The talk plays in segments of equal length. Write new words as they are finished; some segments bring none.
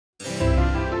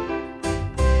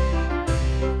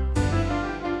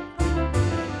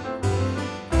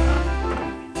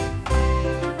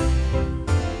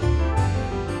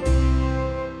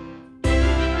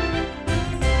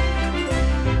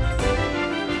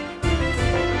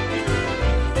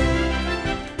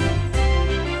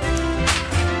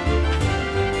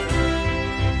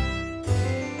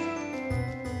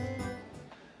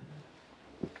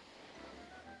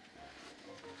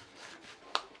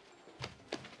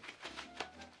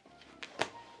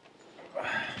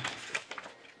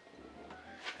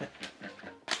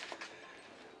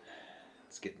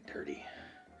dirty.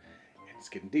 It's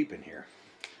getting deep in here.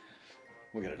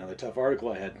 We got another tough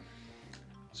article ahead.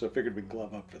 So I figured we'd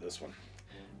glove up for this one.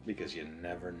 Because you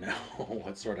never know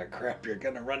what sort of crap you're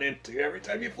going to run into every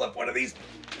time you flip one of these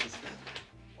pages.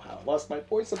 Wow, I lost my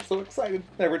voice. I'm so excited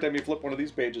every time you flip one of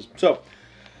these pages. So,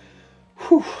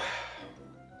 whew.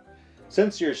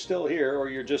 Since you're still here or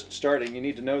you're just starting, you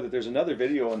need to know that there's another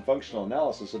video on functional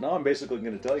analysis. So now I'm basically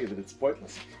going to tell you that it's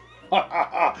pointless.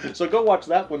 So go watch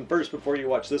that one first before you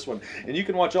watch this one. And you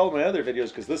can watch all of my other videos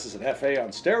because this is an FA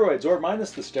on steroids or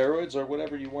minus the steroids or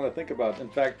whatever you want to think about. In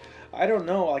fact, I don't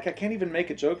know. Like, I can't even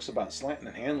make jokes about Slaton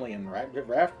and Hanley and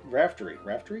Raftery.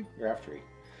 Raftery.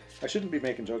 I shouldn't be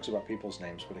making jokes about people's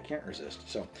names, but I can't resist.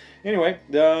 So anyway,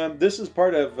 this is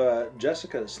part of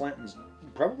Jessica Slaton's,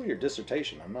 probably her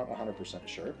dissertation. I'm not 100%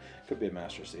 sure. Could be a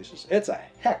master's thesis. It's a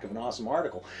heck of an awesome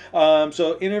article.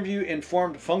 So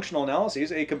interview-informed functional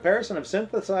analyses, a comparison of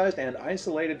synthesized and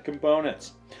isolated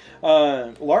components.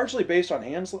 Largely based on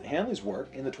Hanley's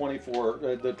work in the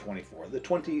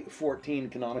 2014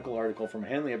 canonical article from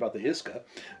Hanley about the ISCA,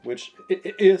 which,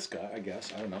 ISCA, I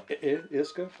guess, I don't know,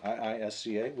 ISCA,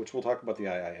 I-I-S-C-A, which we'll talk about the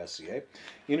I-I-S-C-A.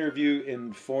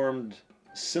 Interview-informed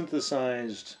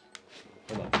synthesized,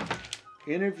 hold on.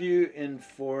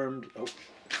 Interview-informed, oh,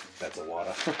 that's a lot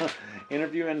of,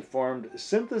 interview-informed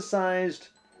synthesized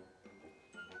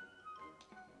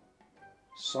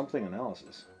something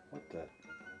analysis. What the?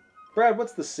 Brad,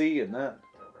 what's the C in that?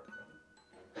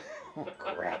 Oh,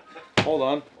 crap. Hold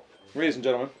on. Ladies and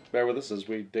gentlemen, bear with us as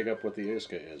we dig up what the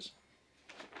ISCA is.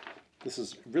 This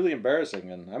is really embarrassing,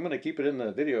 and I'm going to keep it in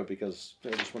the video because I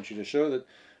just want you to show that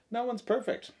no one's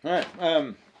perfect. All right.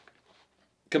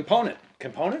 Component.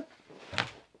 Component?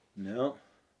 No.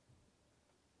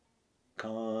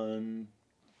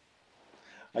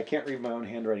 I can't read my own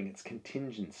handwriting. It's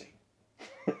contingency.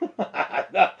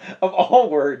 Of all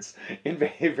words in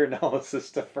behavior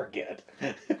analysis to forget.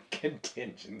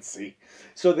 Contingency.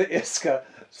 So the ISCA,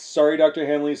 sorry Dr.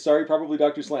 Hanley, sorry probably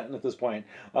Dr. Slaton at this point.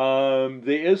 The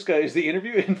ISCA is the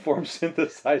interview-informed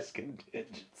synthesized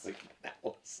contingency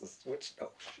analysis, which no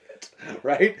shit,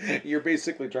 right? You're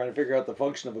basically trying to figure out the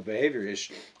function of a behavior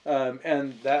issue.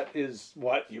 And that is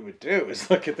what you would do, is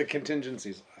look at the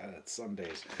contingencies. That's some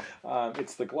days.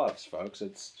 It's the gloves, folks.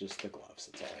 It's just the gloves.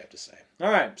 That's all I have to say.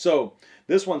 All right, so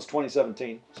this one's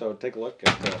 2017. So take a look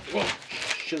at, whoa,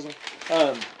 shizzle.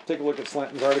 Take a look at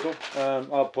Slaton's article.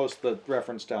 I'll post the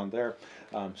reference down there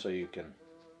so you can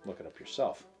look it up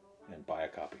yourself and buy a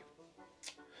copy.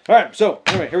 All right, so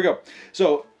anyway, here we go.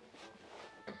 So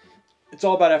it's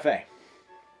all about FA,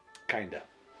 kinda.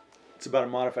 It's about a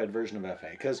modified version of FA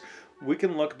because we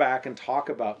can look back and talk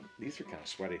about, these are kind of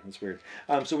sweaty, that's weird.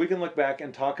 So we can look back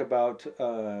and talk about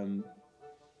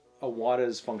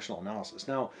Awada's functional analysis.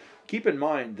 Now, keep in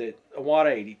mind that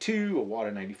Awada 82,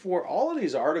 Awada 94, all of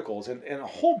these articles and a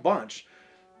whole bunch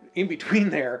in between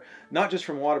there, not just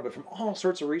from Awada, but from all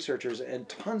sorts of researchers and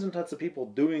tons of people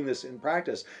doing this in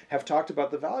practice have talked about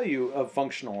the value of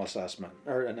functional assessment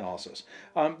or analysis.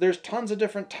 There's tons of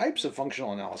different types of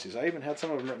functional analyses. I even had some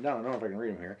of them written down. I don't know if I can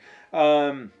read them here.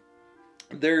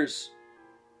 There's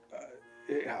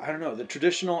I don't know, the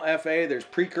traditional FA, there's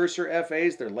precursor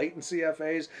FAs, there's latency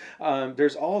FAs.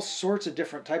 There's all sorts of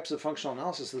different types of functional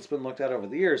analysis that's been looked at over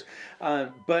the years.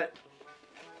 But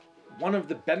one of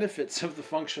the benefits of the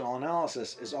functional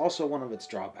analysis is also one of its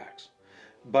drawbacks.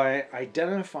 By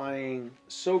identifying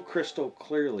so crystal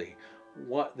clearly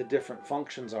what the different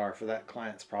functions are for that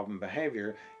client's problem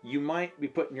behavior, you might be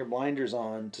putting your blinders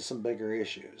on to some bigger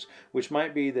issues, which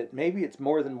might be that maybe it's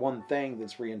more than one thing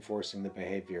that's reinforcing the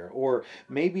behavior, or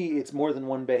maybe it's more than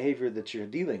one behavior that you're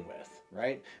dealing with,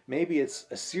 right? Maybe it's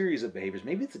a series of behaviors,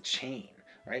 maybe it's a chain,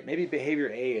 right? Maybe behavior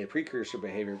A, a precursor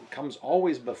behavior, comes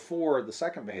always before the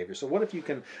second behavior. So what if you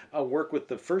can work with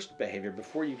the first behavior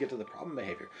before you get to the problem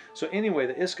behavior? So anyway,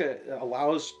 the ISCA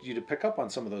allows you to pick up on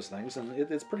some of those things, and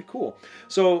it's pretty cool.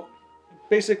 So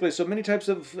basically, so many types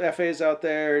of FAs out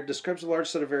there, describes a large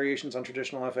set of variations on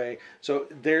traditional FA. So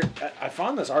there, I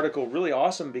found this article really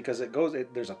awesome because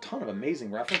there's a ton of amazing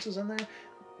references in there.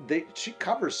 She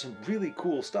covers some really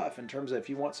cool stuff in terms of if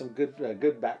you want some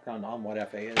good background on what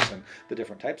FA is and the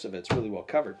different types of it. It's really well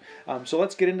covered. So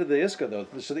let's get into the ISCA though.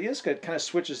 So the ISCA kind of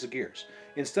switches the gears.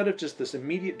 Instead of just this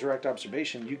immediate direct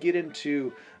observation, you get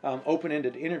into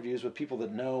open-ended interviews with people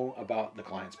that know about the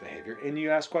client's behavior, and you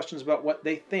ask questions about what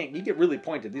they think. You get really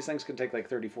pointed. These things can take like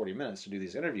 30, 40 minutes to do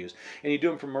these interviews, and you do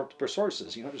them from multiple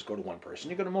sources. You don't just go to one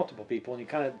person. You go to multiple people, and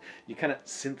you kind of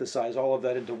synthesize all of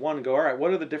that into one and go, all right,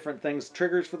 what are the different things,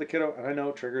 triggers for the kiddo? And I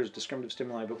know triggers, discriminative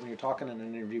stimuli, but when you're talking in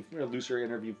an interview, a looser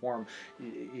interview form,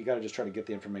 you got to just try to get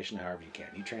the information however you can.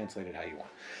 You translate it how you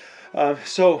want.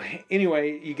 So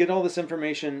anyway, you get all this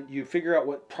information, you figure out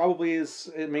what probably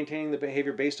is maintaining the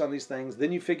behavior based on these things,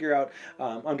 then you figure out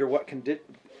under what conditions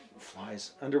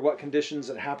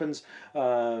it happens,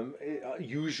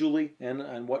 usually,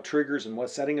 and what triggers and what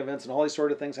setting events and all these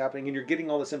sort of things happening, and you're getting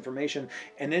all this information,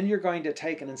 and then you're going to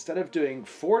take, and instead of doing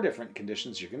 4 different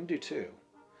conditions, you're going to do 2.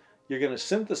 You're going to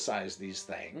synthesize these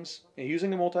things, and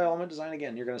using a multi-element design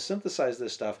again, you're going to synthesize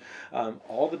this stuff,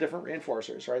 all the different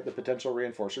reinforcers, right? The potential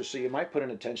reinforcers. So you might put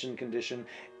an attention condition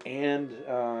and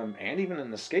even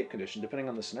an escape condition, depending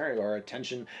on the scenario, or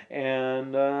attention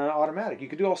and automatic. You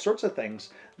could do all sorts of things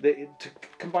to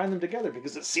combine them together,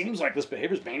 because it seems like this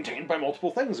behavior is maintained by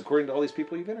multiple things, according to all these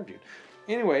people you've interviewed.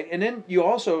 Anyway, and then you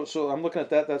also, so I'm looking at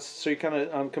that, so you're kind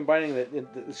of combining that,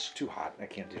 it's too hot, I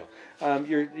can't deal.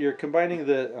 You're combining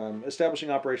the establishing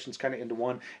operations kind of into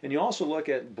one, and you also look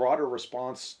at broader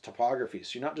response topographies.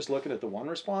 So you're not just looking at the one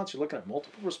response, you're looking at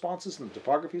multiple responses and the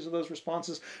topographies of those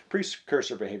responses,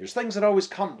 precursor behaviors, things that always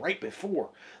come right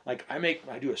before. Like I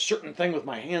do a certain thing with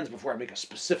my hands before I make a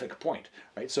specific point,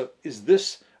 right? So is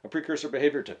this a precursor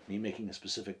behavior to me making a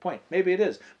specific point? Maybe it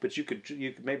is, but you could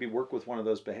maybe work with one of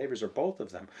those behaviors or both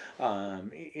of them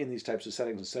in these types of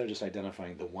settings instead of just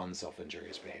identifying the one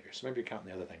self-injurious behavior. So maybe you're counting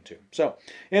the other thing too. So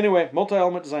anyway,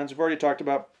 multi-element designs we've already talked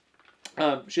about.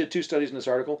 She had 2 studies in this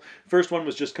article. First one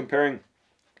was just comparing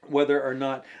whether or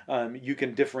not you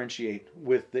can differentiate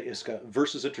with the ISCA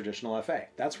versus a traditional FA.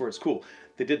 That's where it's cool.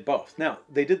 They did both. Now,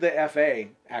 they did the FA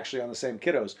actually on the same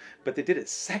kiddos, but they did it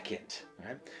second,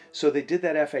 right? So they did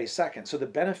that FA second. So the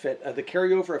benefit of the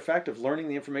carryover effect of learning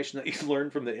the information that you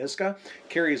learned from the ISCA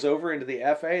carries over into the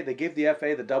FA. They gave the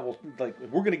FA the double, like,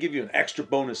 we're going to give you an extra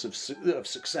bonus of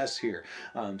success here.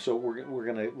 So we're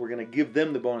gonna give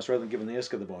them the bonus rather than giving the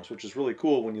ISCA the bonus, which is really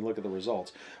cool when you look at the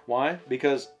results. Why?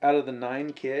 Because out of the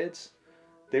 9 kids,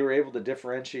 they were able to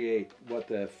differentiate what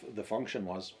the function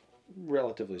was,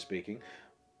 relatively speaking,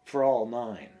 for all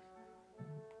 9.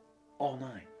 All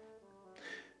 9.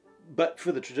 But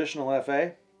for the traditional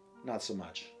FA, not so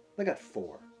much. They got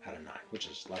 4 out of 9, which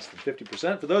is less than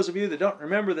 50%. For those of you that don't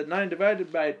remember that 9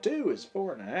 divided by 2 is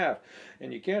 4.5,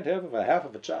 and you can't have a half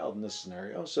of a child in this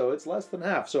scenario, so it's less than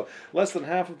half. So less than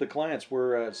half of the clients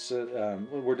were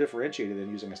differentiated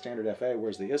in using a standard FA,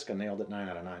 whereas the ISCA nailed it 9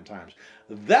 out of 9 times.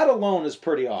 That alone is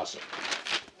pretty awesome.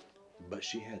 But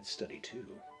she had study 2.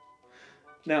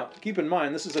 Now, keep in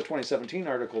mind, this is a 2017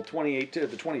 article. The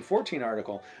 2014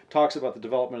 article talks about the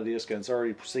development of the ISCA, and it's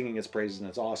already singing its praises, and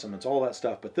it's awesome. It's all that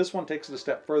stuff. But this one takes it a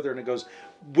step further, and it goes,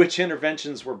 which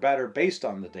interventions were better based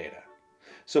on the data?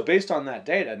 So based on that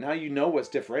data, now you know what's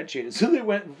differentiated. So they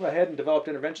went ahead and developed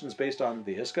interventions based on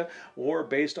the ISCA or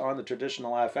based on the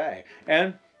traditional FA.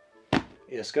 And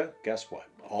ISCA, guess what?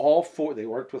 All 4, they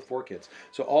worked with 4 kids.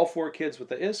 So all 4 kids with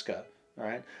the ISCA, all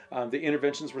right, the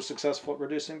interventions were successful at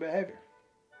reducing behavior.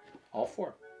 All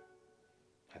 4,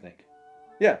 I think.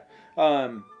 Yeah,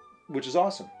 which is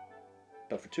awesome.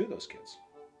 But for 2 of those kids,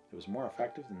 it was more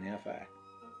effective than the FA.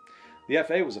 The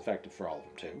FA was effective for all of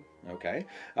them too. Okay,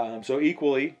 so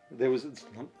equally, there was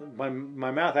my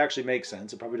math actually makes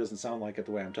sense. It probably doesn't sound like it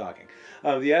the way I'm talking.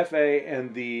 The FA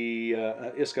and the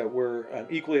ISCA were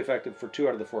equally effective for 2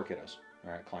 out of the 4 kiddos. All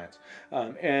right, clients,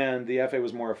 and the FA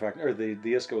was more effective, or the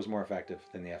ISCA was more effective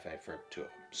than the FA for 2 of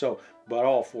them. So, but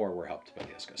all 4 were helped by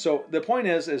the ISCA. So the point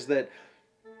is that,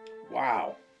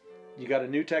 wow, you got a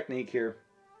new technique here,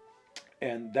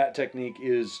 and that technique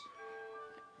is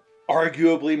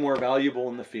arguably more valuable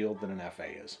in the field than an FA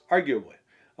is. Arguably,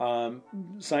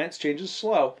 science changes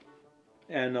slow.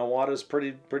 And WADA's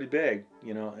pretty big,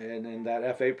 you know, and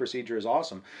that FA procedure is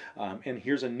awesome. And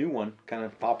here's a new one kind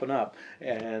of popping up,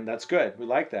 and that's good. We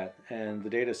like that, and the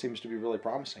data seems to be really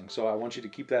promising. So I want you to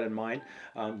keep that in mind.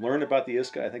 Learn about the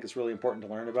ISCA. I think it's really important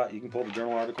to learn about. You can pull the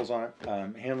journal articles on it.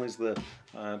 Hanley's the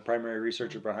primary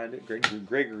researcher behind it,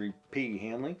 Gregory P.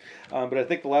 Hanley. But I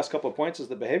think the last couple of points is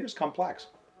that behavior is complex.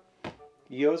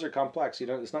 EOs are complex. You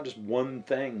know, it's not just one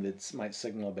thing that might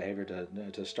signal a behavior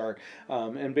to start.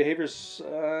 And behaviors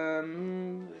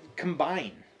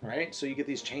combine, right? So you get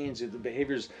these chains. The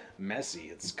behavior's messy.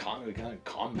 It's kind of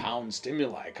compound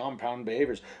stimuli, compound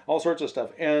behaviors, all sorts of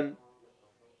stuff. And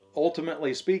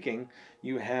ultimately speaking,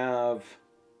 you have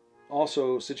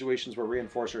also situations where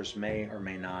reinforcers may or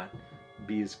may not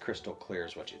be as crystal clear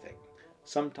as what you think.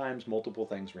 Sometimes multiple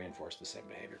things reinforce the same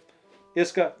behavior.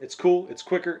 ISCA, it's cool, it's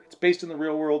quicker, it's based in the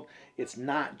real world. It's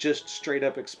not just straight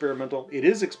up experimental. It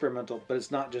is experimental, but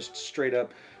it's not just straight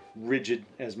up rigid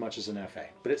as much as an FA.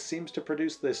 But it seems to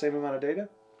produce the same amount of data,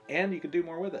 and you could do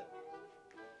more with it.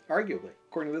 Arguably,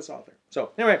 according to this author.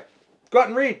 So anyway, go out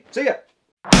and read. See ya.